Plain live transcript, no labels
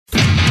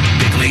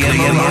Bickley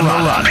and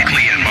Marotta.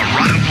 Bickley and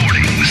Marotta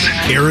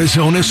mornings.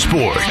 Arizona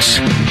sports.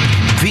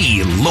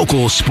 The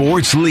local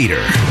sports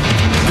leader.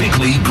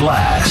 Bickley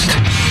Blast.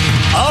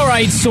 All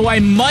right, so I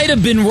might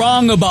have been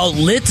wrong about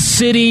Lit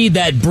City,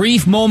 that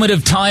brief moment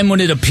of time when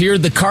it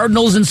appeared the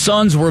Cardinals and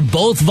Suns were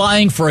both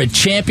vying for a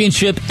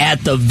championship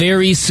at the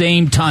very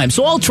same time.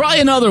 So I'll try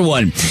another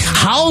one.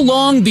 How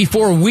long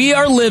before we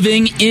are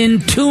living in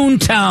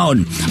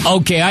Toontown?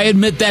 Okay, I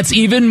admit that's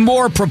even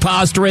more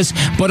preposterous,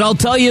 but I'll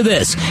tell you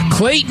this.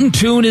 Clayton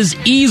Tune is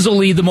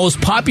easily the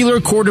most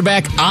popular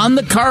quarterback on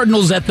the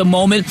Cardinals at the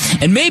moment,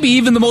 and maybe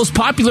even the most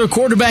popular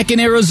quarterback in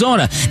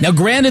Arizona. Now,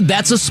 granted,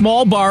 that's a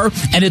small bar,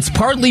 and it's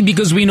partly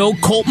because we know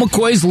Colt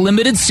McCoy's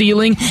limited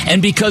ceiling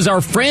and because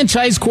our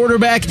franchise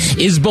quarterback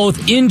is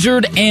both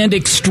injured and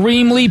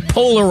extremely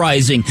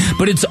polarizing.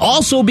 But it's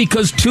also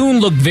because Tune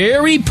looked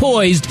very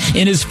poised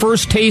in his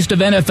first taste of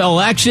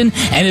NFL action,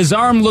 and his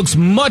arm looks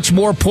much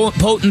more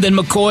potent than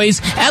McCoy's,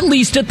 at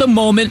least at the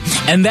moment,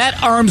 and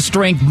that arm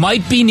strength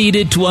might be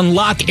needed to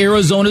unlock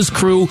Arizona's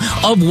crew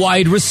of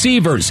wide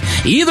receivers.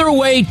 Either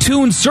way,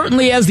 Tune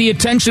certainly has the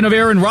attention of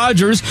Aaron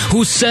Rodgers,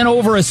 who sent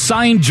over a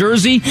signed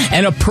jersey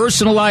and a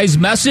personalized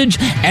message,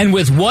 and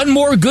with one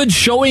more good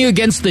showing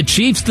against the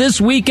Chiefs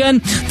this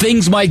weekend,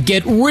 things might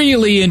get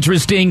really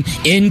interesting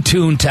in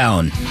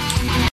Toontown.